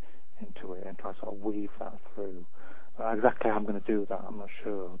story into it and try to sort of weave that through. Exactly how I'm going to do that, I'm not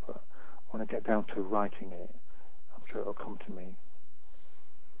sure, but when I get down to writing it, I'm sure it'll come to me.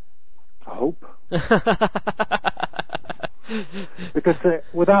 I hope. Because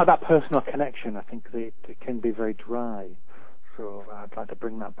without that personal connection, I think it can be very dry. So I'd like to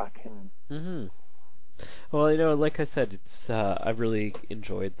bring that back in. Well, like I said, it's I've really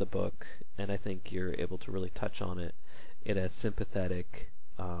enjoyed the book, and I think you're able to really touch on it in a sympathetic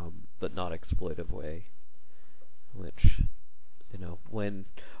but not exploitive way. Which, when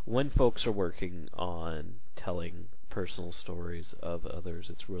folks are working on telling personal stories of others,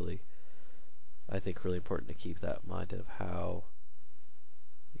 it's really, I think, really important to keep that in mind of how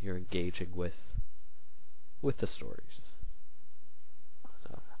you're engaging with the stories.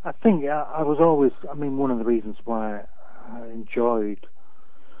 So I think I was always, one of the reasons why I enjoyed,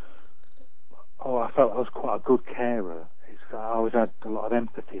 I felt I was quite a good carer, is that I always had a lot of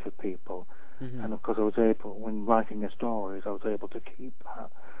empathy for people. And of course, I was able, when writing the stories, I was able to keep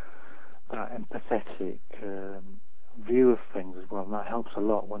that empathetic view of things as well, and that helps a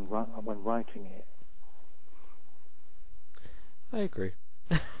lot when writing it. I agree.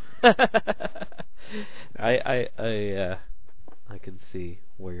 I can see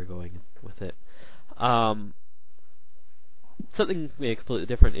where you're going with it. Something maybe completely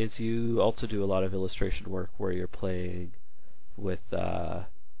different is you also do a lot of illustration work where you're playing with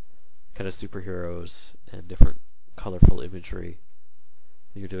kind of superheroes and different colorful imagery.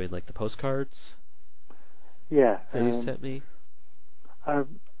 You're doing like the postcards. Yeah. That you sent me. I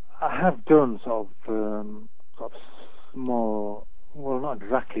have done sort of small, well, not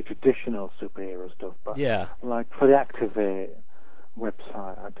exactly traditional superhero stuff, but like for the Activate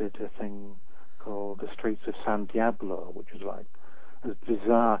website, I did a thing called The Streets of San Diablo, which was like this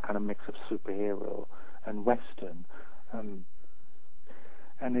bizarre kind of mix of superhero and Western, and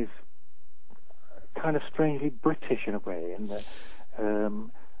is kind of strangely British in a way, and that I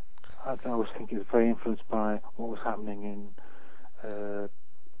always think it's very influenced by what was happening in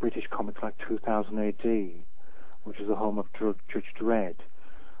British comics like 2000 AD, which is the home of Judge Dredd,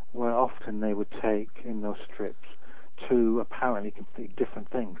 where often they would take in those strips two apparently completely different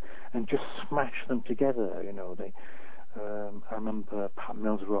things and just smash them together. I remember Pat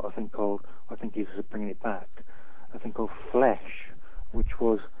Mills wrote a thing called, I think he's bringing it back, a thing called Flesh, which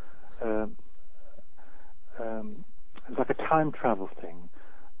was it's like a time travel thing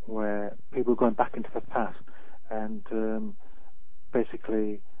where people are going back into the past and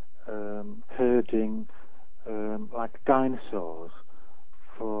basically herding like dinosaurs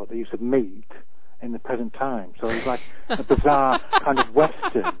for the use of meat in the present time. So it was like a bizarre kind of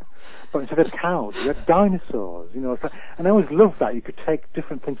Western, but instead of cows, you had dinosaurs, you know. And I always loved that. You could take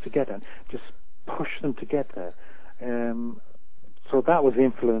different things together and just push them together. So that was the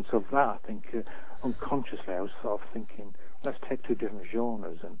influence of that, I think. Unconsciously, I was sort of thinking, let's take two different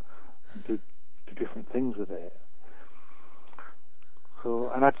genres and do different things with it. So,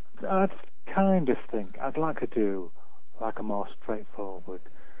 and I'd kind of think I'd like to do like a more straightforward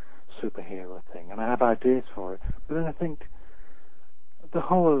superhero thing, and I have ideas for it. But then I think the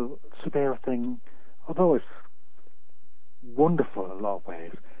whole superhero thing, although it's wonderful in a lot of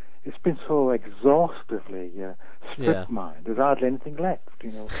ways, it's been so exhaustively stripped mined. There's hardly anything left,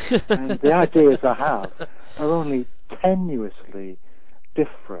 you know. And the ideas I have are only tenuously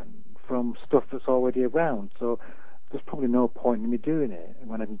different from stuff that's already around. So there's probably no point in me doing it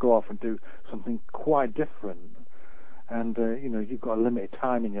when I can go off and do something quite different. And, you know, you've got a limited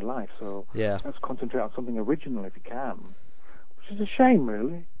time in your life, so let's concentrate on something original if you can. Which is a shame,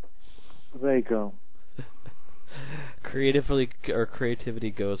 really. But there you go.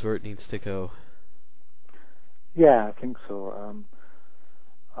 Creativity goes where it needs to go. Yeah, I think so.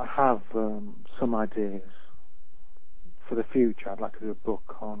 I have some ideas for the future. I'd like to do a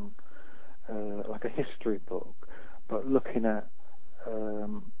book on, like a history book, but looking at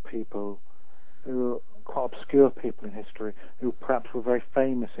people who are quite obscure people in history, who perhaps were very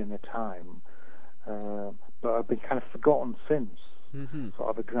famous in their time, but have been kind of forgotten since. Mm-hmm. Sort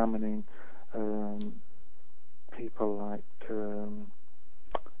of examining people like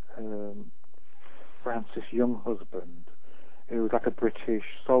Francis Younghusband, who was like a British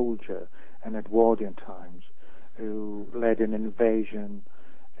soldier in Edwardian times, who led an invasion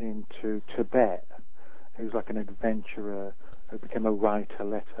into Tibet. He was like an adventurer who became a writer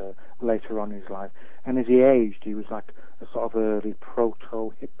later on in his life. And as he aged, he was like a sort of early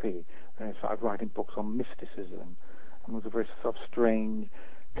proto-hippie, and he started writing books on mysticism, and was a very sort of strange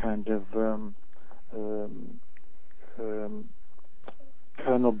kind of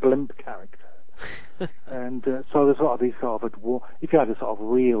Colonel Blimp character. And so there's sort of these sort of, if you had a sort of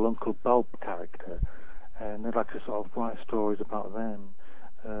real Uncle Bob character, and I'd like to sort of write stories about them,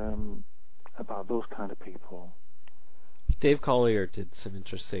 about those kind of people. Dave Collier did some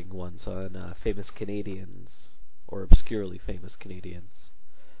interesting ones on famous Canadians, or obscurely famous Canadians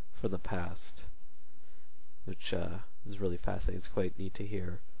from the past, which is really fascinating. It's quite neat to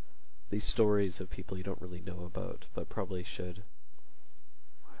hear these stories of people you don't really know about, but probably should.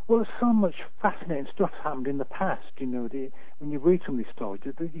 Well, there's so much fascinating stuff happened in the past, you know. When you read some of these stories,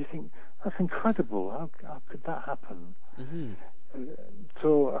 you think, that's incredible, how could that happen? Mm-hmm.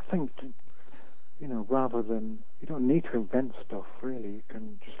 So I think, you know, rather than, you don't need to invent stuff, really. You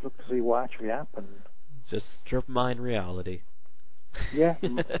can just look to see what actually happened. Just strip mine reality. Yeah,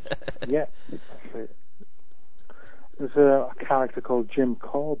 yeah, that's it. There's a character called Jim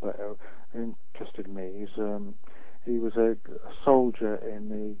Corbett who interested me. He was a soldier in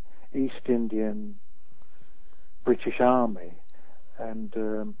the East Indian British Army, and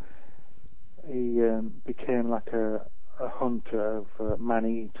he became like a hunter of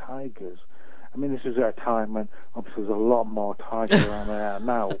man-eating tigers. I mean, this was at a time when obviously there's a lot more tigers around there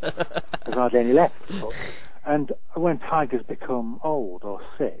now. There's hardly any left. And when tigers become old or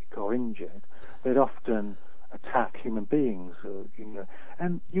sick or injured, they'd often attack human beings, you know,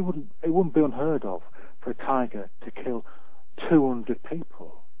 and it wouldn't be unheard of for a tiger to kill 200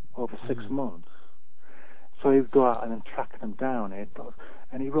 people over 6 months. So he'd go out and then track them down,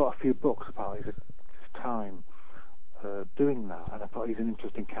 and he wrote a few books about his time doing that, and I thought he's an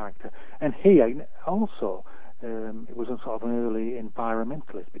interesting character. And he also was a sort of an early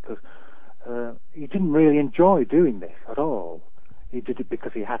environmentalist, because he didn't really enjoy doing this at all. He did it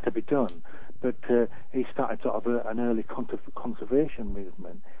because he had to be done, but he started sort of an early conservation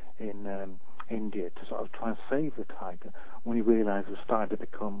movement in India to sort of try and save the tiger when he realised it was starting to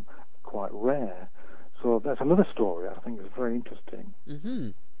become quite rare. So that's another story I think is very interesting. Mm-hmm.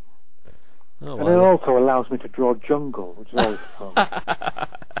 Oh, and it also allows me to draw jungle, which is always fun.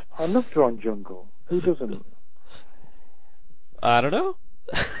 I love drawing jungle. Who doesn't? I don't know.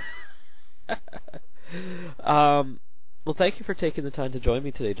 Well, thank you for taking the time to join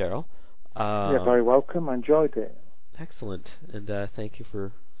me today, Darryl. You're very welcome. I enjoyed it. Excellent, and thank you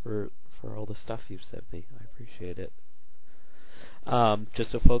for all the stuff you've sent me. I appreciate it.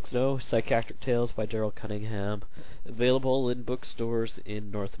 Just so folks know, Psychiatric Tales by Darryl Cunningham, available in bookstores in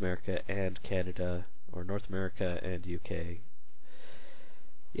North America and Canada, or North America and UK.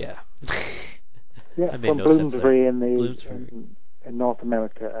 Yeah. Yeah, made from no sense Bloomsbury there. in North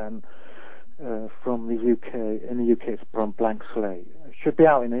America, and from the UK. In the UK, it's from Blank Slate. It should be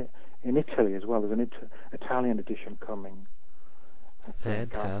out in Italy as well. There's an Italian edition coming.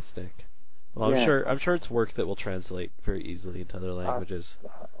 Fantastic. Well, yeah. I'm sure it's work that will translate very easily into other languages.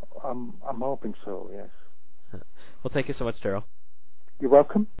 I'm hoping so. Yes. Well, thank you so much, Darryl. You're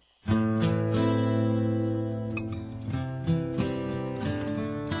welcome.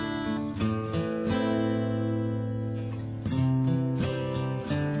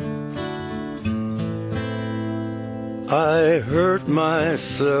 I hurt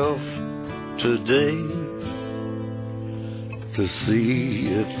myself today to see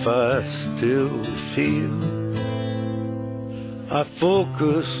if I still feel. I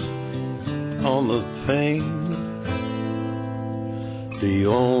focus on the pain, the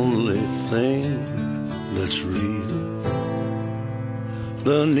only thing that's real.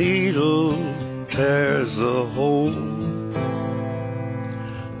 The needle tears a hole,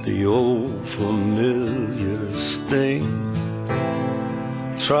 the old familiar sting.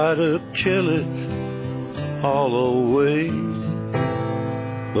 Try to kill it all away,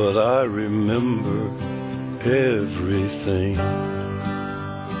 but I remember everything.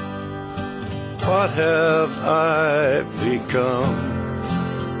 What have I become?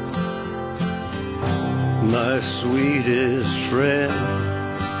 My sweetest friend.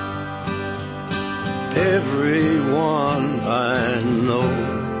 Everyone I know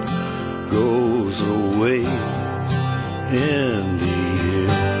goes away in the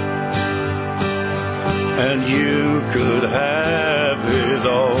end, and you could have it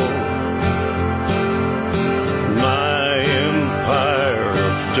all. My empire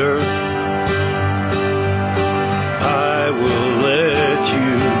of dirt, I will let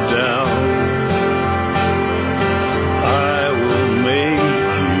you down. I will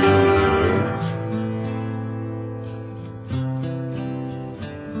make you hurt.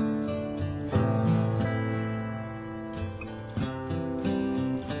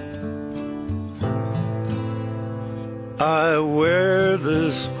 I wear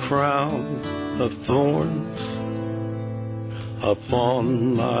this crown of thorns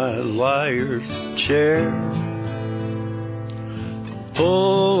upon my liar's chair,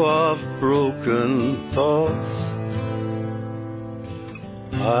 full of broken thoughts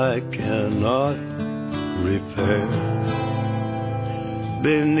I cannot repair.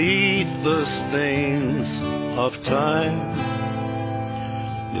 Beneath the stains of time,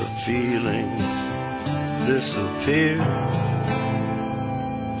 the feelings disappear.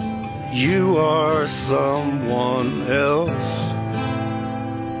 You are someone else.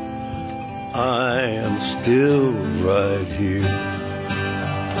 I am still right here.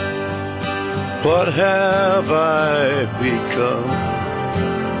 What have I become?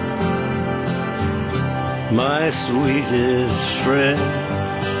 My sweetest friend.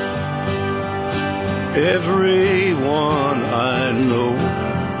 Everyone I know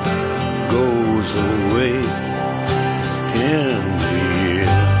goes away in the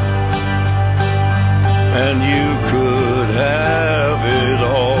end, and you could have it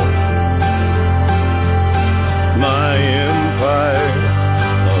all. My empire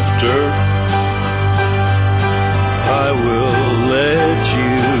of dirt, I will let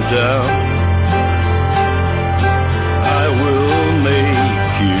you down. I will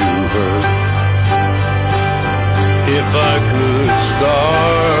make you hurt. If I could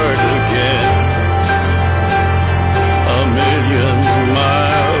start